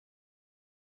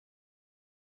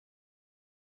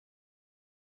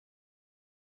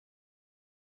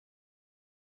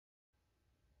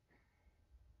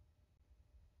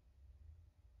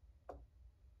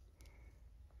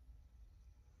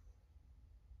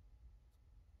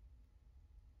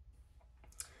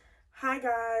Hi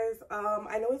guys,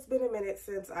 I know it's been a minute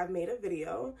since I've made a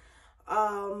video.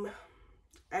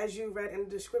 As you read in the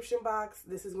description box,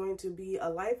 this is going to be a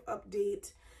life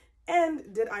update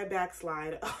and did I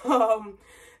backslide? The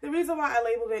reason why I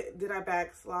labeled it did I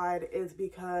backslide is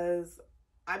because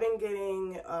I've been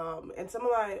getting, in some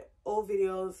of my old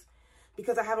videos,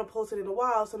 because I haven't posted in a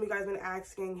while, some of you guys have been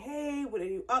asking, hey, what are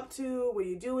you up to? What are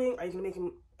you doing? Are you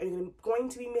going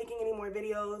to be making any more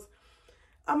videos?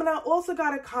 And I also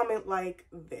got a comment like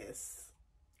this,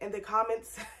 and the comment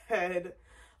said,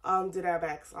 did I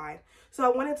backslide? So I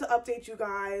wanted to update you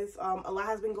guys. A lot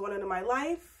has been going on in my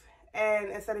life, and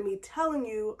instead of me telling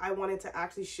you, I wanted to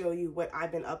actually show you what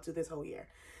I've been up to this whole year.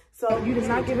 So you did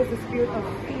not give us a spirit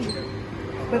of fear,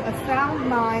 but a sound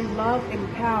mind, love,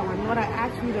 and power. And Lord, I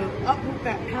ask you to uproot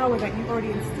that power that you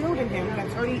already instilled in him,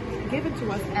 that's already given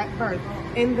to us at birth,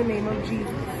 in the name of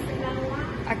Jesus.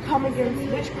 I come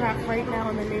against witchcraft right now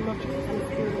in the name of Jesus. And the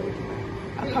spirit of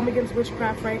witchcraft. I come against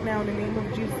witchcraft right now in the name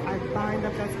of Jesus. I bind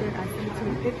up that spirit. I send it to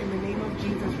the pit in the name of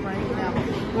Jesus right now.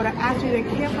 Lord, I ask you to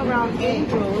camp around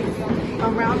angels,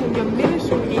 around him, your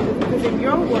ministering angels, because in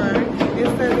your word, it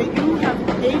says that you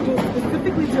have angels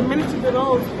specifically to minister to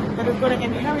those that is going to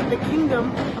inherit the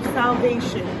kingdom of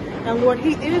salvation. And Lord,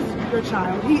 he is your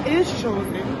child. He is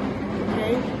chosen.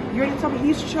 Okay? You already told me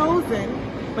he's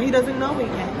chosen, but he doesn't know it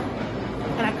yet.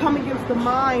 And I come against the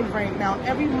mind right now.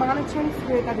 Every monitoring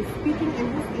spirit that is speaking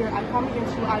in his ear, I come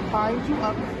against you. I bind you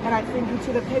up and I send you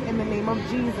to the pit in the name of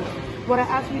Jesus. Lord, I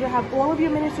ask you to have all of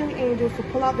your ministering angels to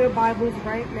pull out their Bibles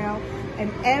right now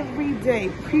and every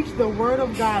day preach the word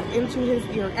of God into his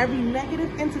ear. Every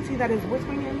negative entity that is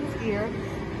whispering in his ear,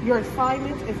 your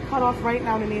assignment is cut off right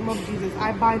now in the name of Jesus.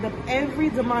 I bind up every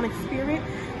demonic spirit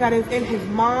that is in his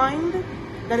mind,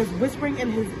 that is whispering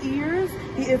in his ears.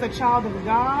 He is a child of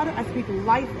God. I speak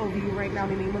life over you right now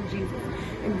in the name of Jesus.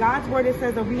 In God's word, it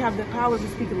says that we have the power to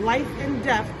speak life and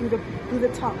death through the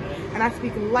tongue. And I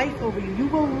speak life over you. You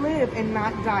will live and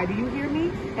not die. Do you hear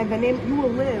me? And the name, you will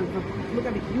live. Look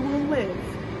at me. You will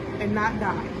live and not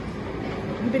die.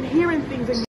 You've been hearing things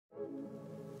in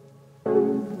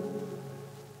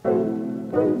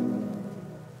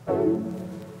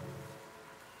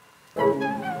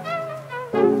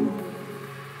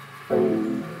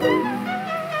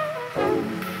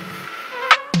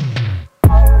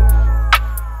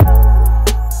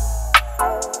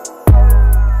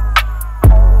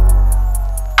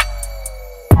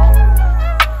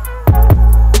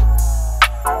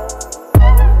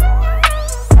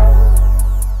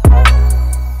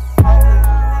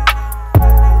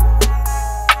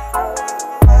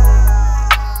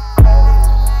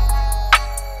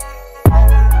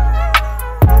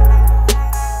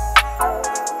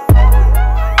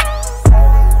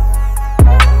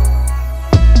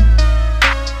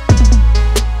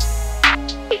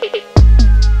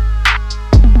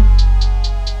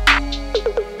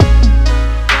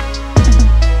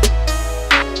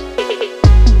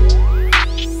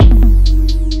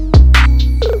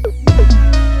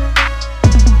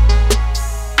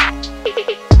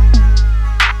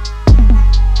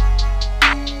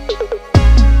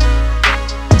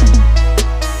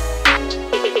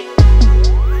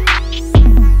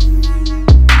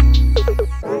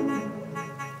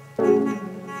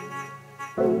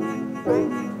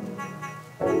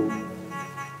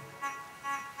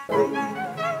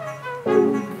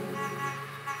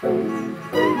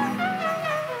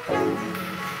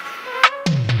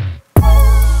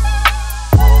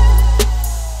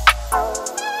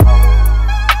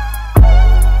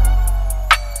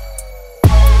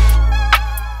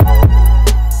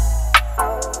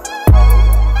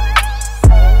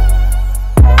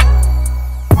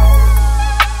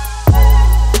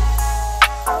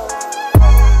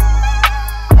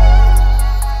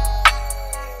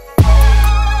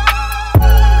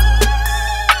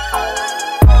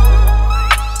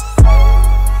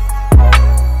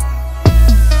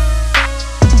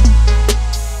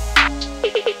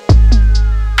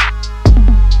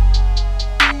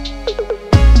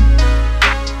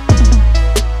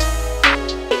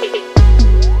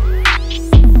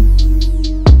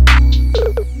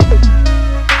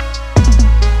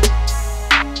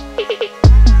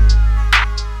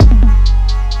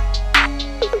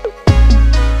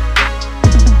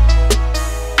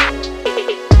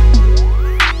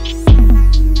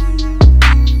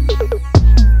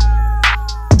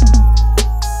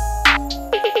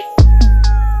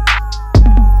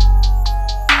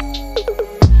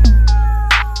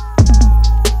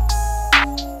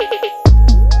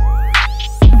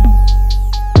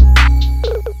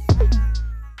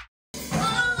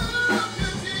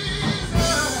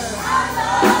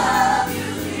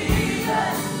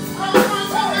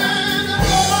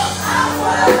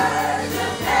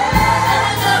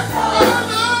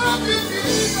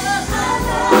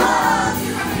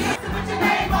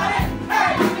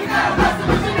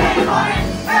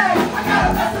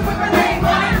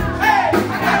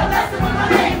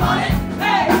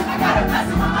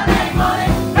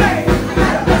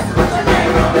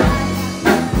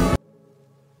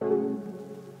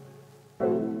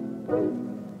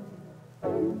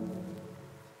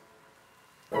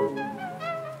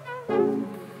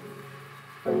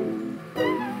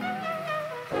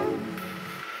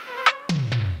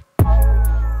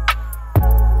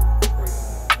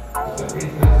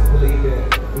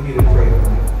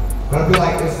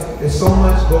so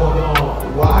much going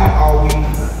on. Why are we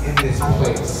in this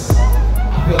place?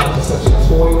 I feel like it's such a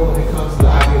toil when it comes to the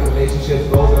idea of relationships.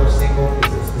 Those that are single,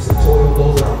 it's a toil.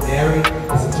 Those that are married,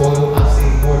 it's a toil. I'm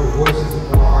seeing more divorces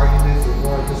and more arguments and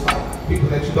more just like people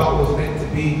that you thought was meant to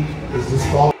be is just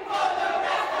falling.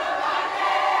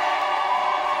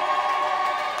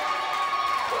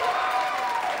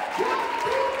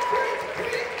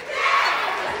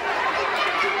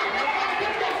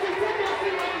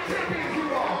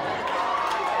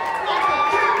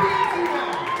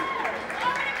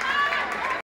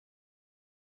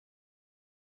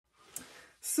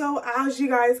 So as you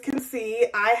guys can see,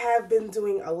 I have been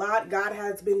doing a lot. God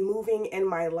has been moving in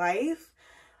my life.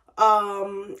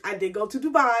 I did go to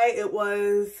Dubai. It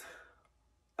was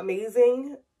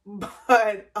amazing,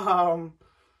 but a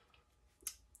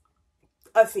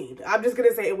scene. I'm just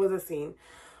gonna say it was a scene.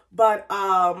 But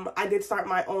I did start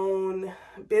my own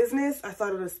business. I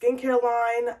started a skincare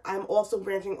line. I'm also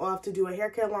branching off to do a hair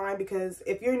care line because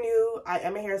if you're new, I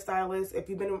am a hairstylist. If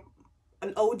you've been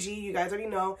an OG, you guys already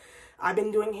know I've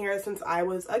been doing hair since I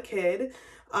was a kid.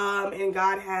 And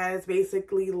God has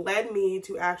basically led me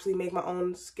to actually make my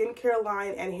own skincare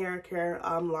line and hair care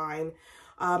line.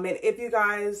 And if you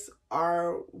guys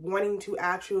are wanting to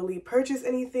actually purchase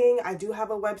anything, I do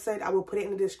have a website. I will put it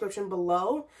in the description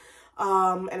below.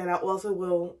 And then I also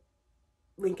will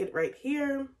link it right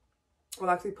here. I'll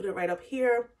actually put it right up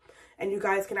here. And you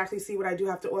guys can actually see what I do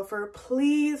have to offer.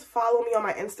 Please follow me on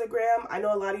my Instagram. I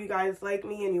know a lot of you guys like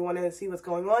me and you want to see what's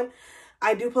going on.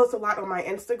 I do post a lot on my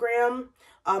Instagram.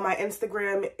 My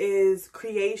Instagram is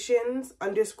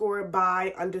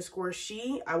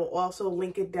creations_by_she. I will also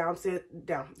link it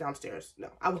downstairs. No,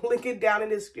 I will link it down in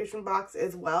the description box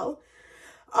as well.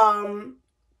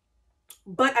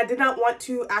 But I did not want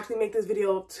to actually make this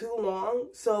video too long.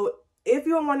 So if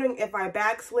you're wondering if I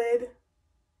backslid,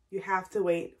 you have to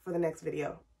wait for the next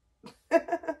video.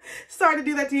 Sorry to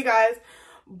do that to you guys.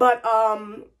 But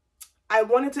I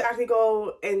wanted to actually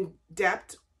go in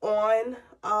depth on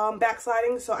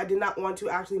backsliding. So I did not want to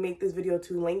actually make this video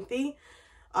too lengthy.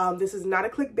 This is not a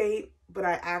clickbait, but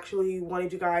I actually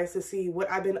wanted you guys to see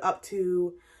what I've been up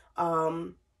to.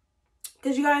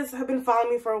 Because you guys have been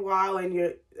following me for a while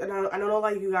and I know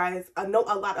like you guys, I know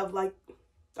a lot of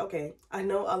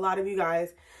you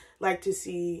guys like to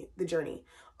see the journey.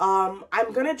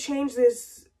 I'm going to change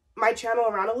my channel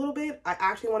around a little bit. I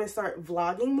actually want to start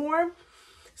vlogging more.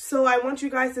 So I want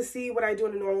you guys to see what I do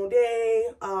in a normal day,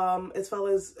 as well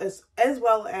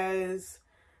as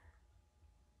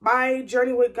my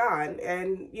journey with God.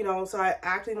 And, you know, so I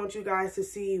actually want you guys to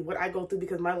see what I go through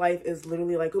because my life is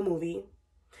literally like a movie.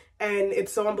 And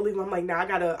it's so unbelievable. I'm like, nah,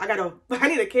 I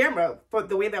need a camera for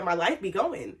the way that my life be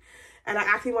going. And I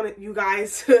actually wanted you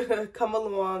guys to come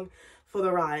along for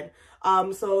the ride.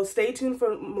 So stay tuned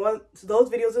for more those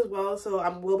videos as well. So I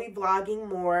will be vlogging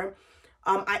more.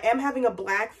 I am having a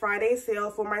Black Friday sale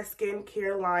for my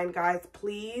skincare line, guys.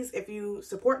 Please, if you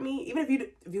support me, even if you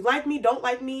like me, don't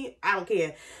like me, I don't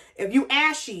care. If you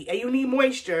ashy and you need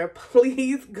moisture,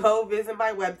 please go visit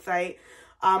my website.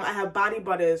 I have body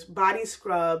butters, body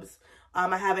scrubs.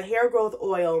 I have a hair growth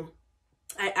oil.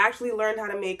 I actually learned how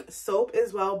to make soap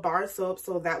as well, bar soap.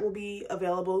 So that will be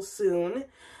available soon.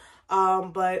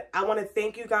 But I want to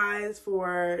thank you guys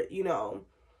for, you know,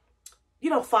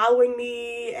 following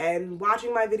me and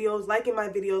watching my videos, liking my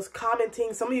videos,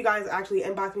 commenting. Some of you guys actually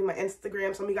inbox me on my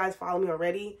Instagram. Some of you guys follow me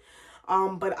already.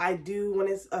 But I do want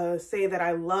to say that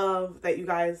I love that you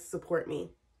guys support me.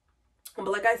 But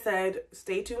like I said,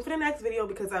 stay tuned for the next video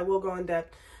because I will go in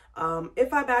depth.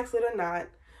 If I backslid or not.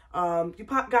 You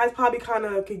guys probably kind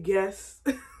of could guess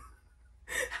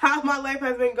how my life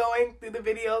has been going through the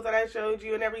videos that I showed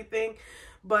you and everything.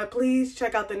 But please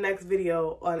check out the next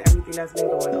video on everything that's been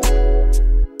going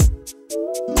on.